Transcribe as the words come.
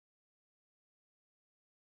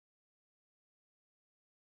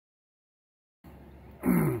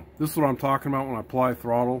This is what I'm talking about when I apply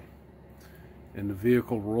throttle and the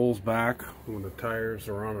vehicle rolls back when the tires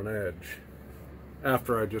are on an edge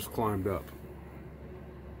after I just climbed up.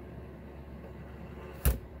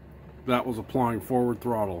 That was applying forward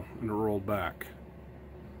throttle and it rolled back.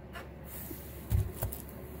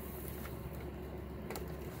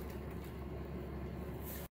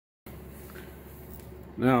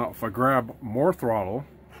 Now if I grab more throttle,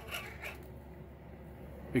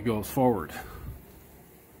 it goes forward.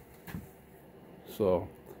 So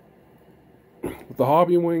with the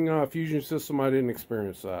hobbywing fusion system, I didn't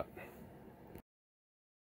experience that.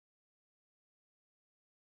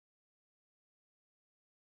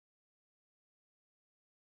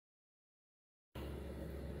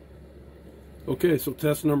 Okay, so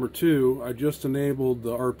test number 2, I just enabled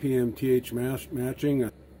the RPM TH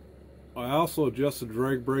matching. I also adjusted the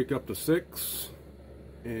drag brake up to 6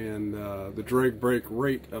 and the drag brake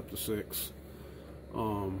rate up to 6.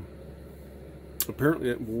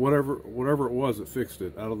 Apparently, whatever it was, it fixed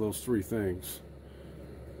it out of those 3 things.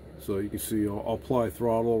 So you can see I'll apply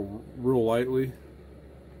throttle real lightly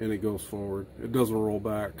and it goes forward. It doesn't roll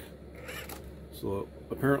back. So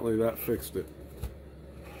apparently that fixed it.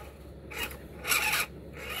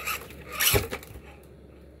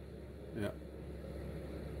 Yeah.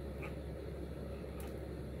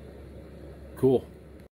 Cool.